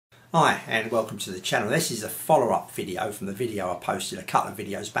Hi and welcome to the channel. This is a follow-up video from the video I posted a couple of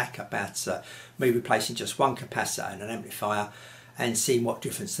videos back about me replacing just one capacitor and an amplifier and seeing what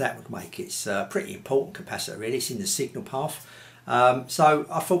difference that would make. It's a pretty important capacitor really, it's in the signal path. So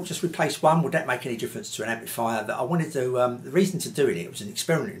I thought just replace one, would that make any difference to an amplifier? That I wanted to, the reason to doing it was an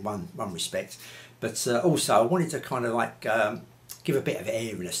experiment in one respect, but also I wanted to kind of like give a bit of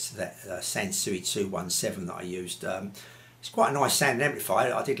airiness to that Sansui 217 that I used. It's quite a nice sounding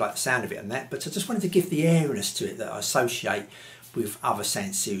amplifier, I did like the sound of it and that, but I just wanted to give the airiness to it that I associate with other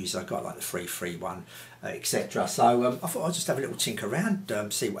Sansuis. I got like the 331, etc. So I thought I'd just have a little tinker around,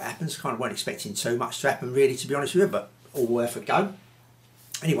 see what happens. Kind of weren't expecting too much to happen really, to be honest with you, but all worth a go.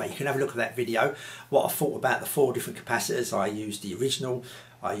 Anyway, you can have a look at that video, what I thought about the 4 different capacitors. I used the original,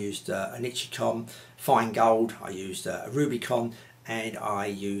 I used a Nichicon, Fine Gold, I used a Rubicon, and I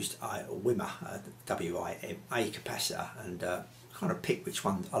used a WIMA, WIMA capacitor, and kind of picked which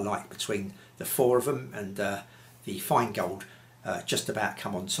one I liked between the 4 of them, and the Fine Gold just about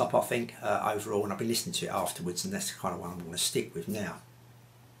come on top, I think, overall, and I've been listening to it afterwards, and that's the kind of one I'm going to stick with now.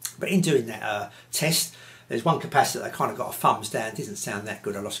 But in doing that test, there's one capacitor that kind of got a thumbs down, didn't sound that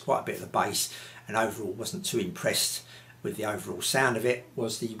good. I lost quite a bit of the bass, and overall wasn't too impressed with the overall sound of it.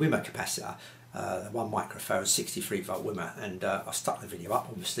 Was the WIMA capacitor. The 1 microfarad 63 volt WIMA, and I stuck the video up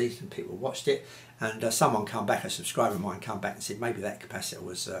obviously and people watched it, and someone come back, a subscriber of mine come back and said maybe that capacitor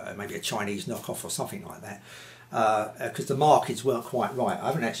was maybe a Chinese knockoff or something like that, because the markings weren't quite right. I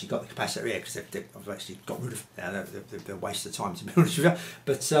haven't actually got the capacitor here because I've actually got rid of it. They're a waste of time, to be honest with you,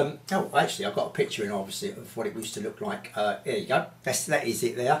 but oh, actually I've got a picture in obviously of what it used to look like. There you go, that is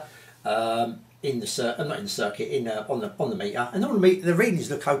it there. In the circuit, not in the circuit, on the meter, and on the meter the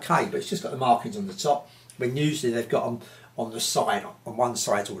readings look okay, but it's just got the markings on the top, when usually they've got them on the side. On one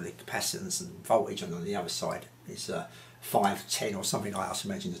side all the capacitance and voltage, and on the other side is 5, 10 or something like that, I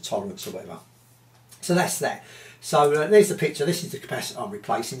imagine the tolerance or whatever. So that's that. So there's the picture. This is the capacitor I'm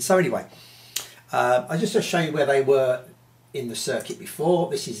replacing. So anyway, I just to show you where they were in the circuit before.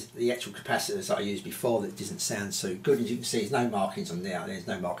 This is the actual capacitors that I used before that doesn't sound so good. As you can see, there's no markings on there, there's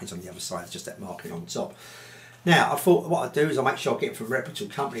no markings on the other side, just that marking on top. Now I thought what I'd do is I'll make sure I get it from a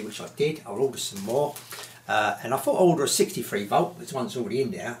reputable company, which I did. I'll order some more, and I thought I'd order a 63 volt, this one's already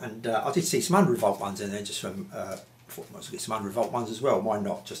in there, and I did see some 100 volt ones in there just from, I thought I might get some 100 volt ones as well, why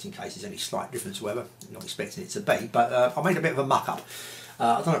not, just in case there's any slight difference or whatever. Not expecting it to be, but I made a bit of a muck up.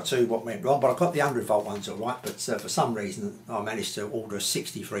 I don't know too what went wrong, but I got the 100 volt ones alright, but for some reason I managed to order a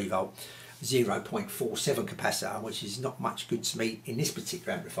 63 volt 0.47 capacitor, which is not much good to me in this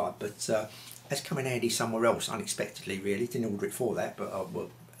particular amplifier, but that's come in handy somewhere else, unexpectedly really. Didn't order it for that, but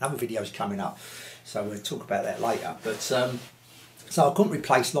well, another video's coming up, so we'll talk about that later. But so I couldn't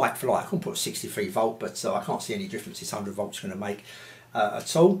replace like for like, I couldn't put a 63 volt, but I can't see any difference this 100 volts going to make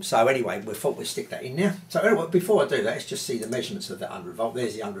at all. So anyway, we thought we'd stick that in there. So anyway, before I do that, let's just see the measurements of that 100 volt.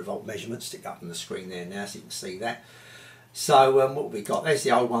 There's the 100 volt measurement, stick up on the screen there now so you can see that. So what have we got? There's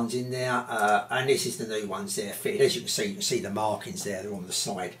the old ones in there, and this is the new ones there fitted. As you can see the markings there, they're on the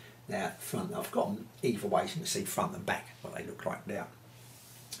side now, front. I've got them either way, so you can see front and back what they look like now.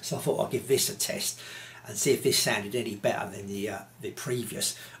 So I thought I'd give this a test and see if this sounded any better than the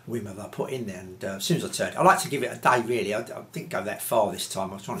previous WIMA that I put in there. And as soon as I turned, I like to give it a day really. I didn't go that far this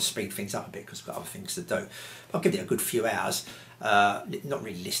time. I was trying to speed things up a bit because I've got other things to do. But I'll give it a good few hours, not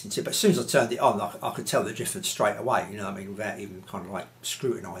really listening to it, but as soon as I turned it on, I could tell the difference straight away, you know what I mean, without even kind of like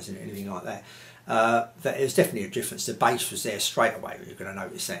scrutinising it or anything like that. That there's definitely a difference. The bass was there straight away, you're going to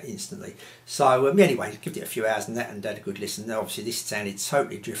notice that instantly. So anyway, give it a few hours and that, and had a good listen. Now, obviously this sounded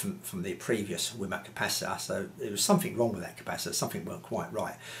totally different from the previous WIMA capacitor, so there was something wrong with that capacitor, something weren't quite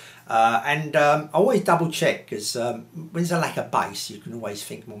right. And I always double check, because when there's a lack of bass you can always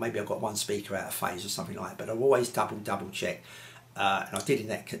think, well, maybe I've got one speaker out of phase or something like that, but I've always double check, and I did in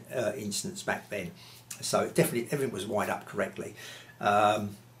that instance back then. So definitely everything was wired up correctly.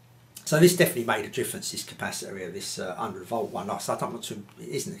 So this definitely made a difference, this capacitor here, this 100 volt one. So I don't want to, it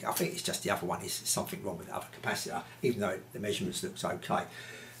isn't, I think it's just the other one, is something wrong with the other capacitor, even though the measurements looks okay.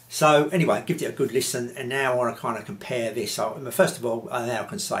 So anyway, give it a good listen, and now I want to kind of compare this. So first of all, I now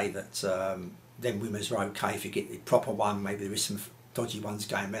can say that them WIMAs are okay if you get the proper one. Maybe there is some dodgy ones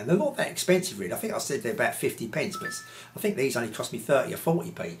going around. They're not that expensive really. I think I said they're about 50 pence, but I think these only cost me 30 or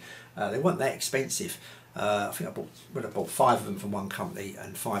 40p. They weren't that expensive. I think I would have bought 5 of them from one company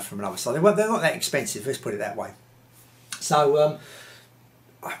and 5 from another, so they're not that expensive, let's put it that way. So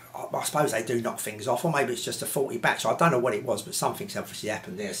I suppose they do knock things off, or maybe it's just a faulty batch. I don't know what it was, but something's obviously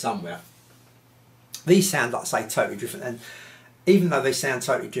happened there somewhere. These sound, like I say, totally different, and even though they sound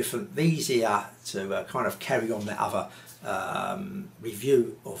totally different, the easier to kind of carry on that other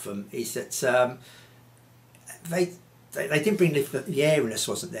review of them is that they didn't bring the airiness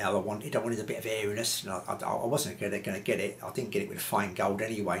wasn't there I wanted. I wanted a bit of airiness, and I wasn't going to get it. I didn't get it with fine gold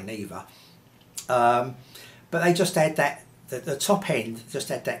anyway, neither. But they just had that, the top end just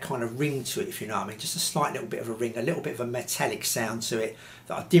had that kind of ring to it, if you know what I mean. Just a slight little bit of a ring, a little bit of a metallic sound to it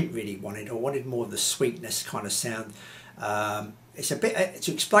that I didn't really want it. I wanted more of the sweetness kind of sound. It's a bit,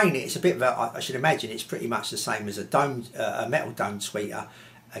 to explain it, it's a bit of a, I should imagine it's pretty much the same as a dome, a metal dome tweeter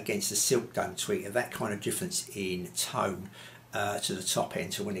against a silk dome tweeter. That kind of difference in tone to the top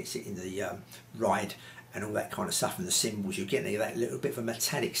end, to when it's in the ride and all that kind of stuff, and the cymbals, you're getting that little bit of a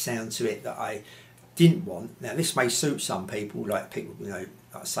metallic sound to it that I didn't want. Now this may suit some people, like people, you know,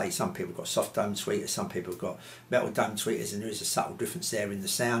 like I say, some people have got soft dome tweeters, some people have got metal dome tweeters, and there is a subtle difference there in the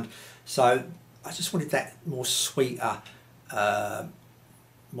sound. So I just wanted that more sweeter,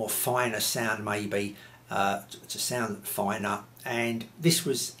 more finer sound, maybe, to sound finer, and this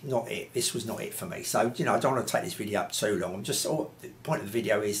was not it. This was not it for me. So, you know, I don't want to take this video up too long. I'm just, the point of the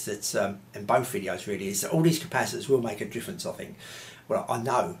video is that, and both videos really, is that all these capacitors will make a difference, I think. Well, I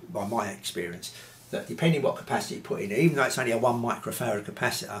know by my experience that depending what capacitor you put in, even though it's only a 1 microfarad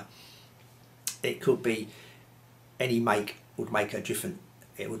capacitor, it could be any make would make a different.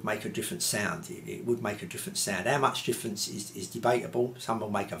 It would make a different sound. It would make a different sound. How much difference is debatable. Some will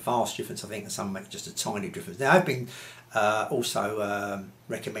make a vast difference, I think, and some make just a tiny difference. Now, I've been also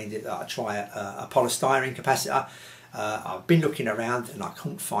recommended that I try a polystyrene capacitor. I've been looking around and I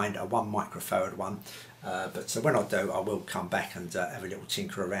couldn't find a 1 microfarad one. But so when I do, I will come back and have a little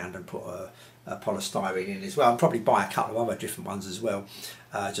tinker around and put a polystyrene in as well, and probably buy a couple of other different ones as well,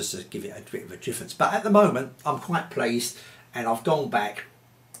 just to give it a bit of a difference. But at the moment, I'm quite pleased, and I've gone back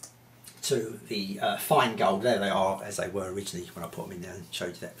to the fine gold. There they are, as they were originally when I put them in there and showed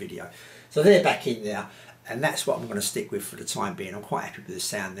you that video. So they're back in there, and that's what I'm going to stick with for the time being. I'm quite happy with the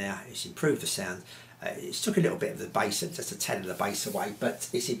sound there. It's improved the sound. It's took a little bit of the bass, just a tad of the bass away, but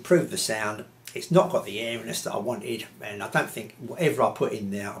it's improved the sound. It's not got the airiness that I wanted, and I don't think whatever I put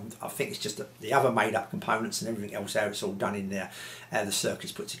in there, I think it's just the other made up components and everything else, how it's all done in there, how the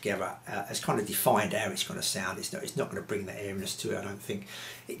circuit's put together, has kind of defined how it's going to sound. It's not going to bring the airiness to it, I don't think.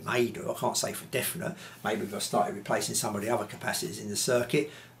 It may do, I can't say for definite. Maybe if I started replacing some of the other capacitors in the circuit,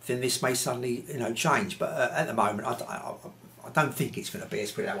 then this may suddenly, you know, change. But at the moment, I don't think it's going to be,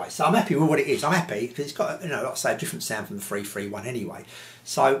 let's put it that way. So I'm happy with what it is. I'm happy because it's got, you know, like I say, a different sound from the 331 anyway.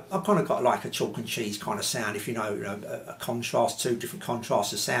 So I've kind of got like a chalk and cheese kind of sound, if you know, a contrast, 2 different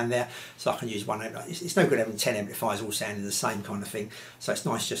contrasts of sound there. So I can use one. It's no good having 10 amplifiers all sounding the same kind of thing. So it's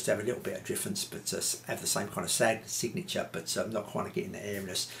nice just to have a little bit of difference, but have the same kind of sound signature, but not quite getting the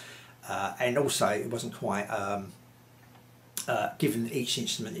airiness. And also, it wasn't quite. Given each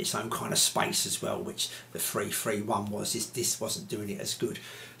instrument its own kind of space as well, which the 331 was, this wasn't doing it as good.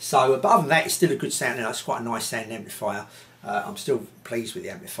 So, but other than that, it's still a good sound. You know, it's quite a nice sounding amplifier. I'm still pleased with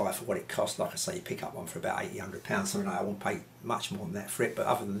the amplifier for what it costs. Like I say, you pick up one for about £80–100, something like that. I won't pay much more than that for it. But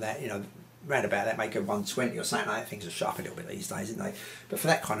other than that, you know, round about that, make a 120 or something like that. Things are sharp a little bit these days, isn't they? But for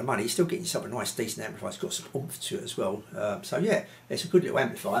that kind of money, you're still getting yourself a nice, decent amplifier. It's got some oomph to it as well. So yeah, it's a good little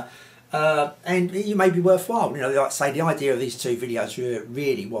amplifier. And it may be worthwhile. You know, like I say, the idea of these 2 videos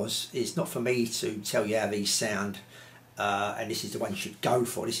really is not for me to tell you how these sound, and this is the one you should go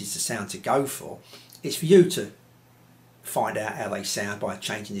for, this is the sound to go for. It's for you to find out how they sound by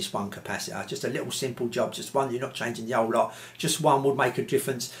changing this 1 capacitor. Just a little simple job, just one. You're not changing the whole lot, just one would make a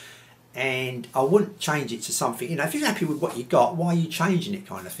difference. And I wouldn't change it to something, you know, if you're happy with what you got, why are you changing it,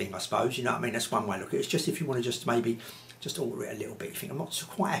 kind of thing, I suppose. You know what I mean? That's one way to look at it. It's just if you want to just maybe just alter it a little bit. You think, I'm not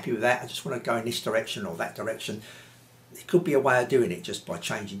quite happy with that, I just want to go in this direction or that direction. It could be a way of doing it just by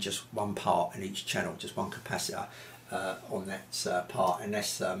changing just 1 part in each channel, just 1 capacitor on that part. And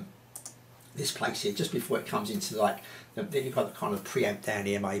that's this place here, just before it comes into, like, then you've got the kind of preamp down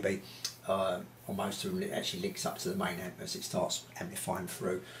here maybe, almost, and it actually links up to the main amp as it starts amplifying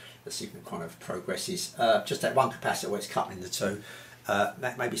through. The signal kind of progresses. Just that 1 capacitor where it's coupling the 2,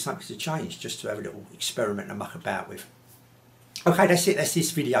 that may be something to change, just to have a little experiment and muck about with. Okay, that's it. That's this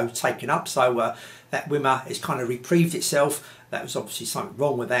video taken up. So that WIMA has kind of reprieved itself. That was obviously something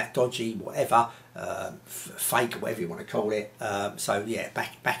wrong with that, dodgy, whatever, fake, or whatever you want to call it. So yeah,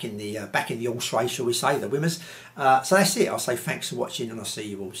 back in the all race, shall we say, the WIMAs. So that's it. I'll say thanks for watching, and I'll see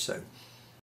you all soon.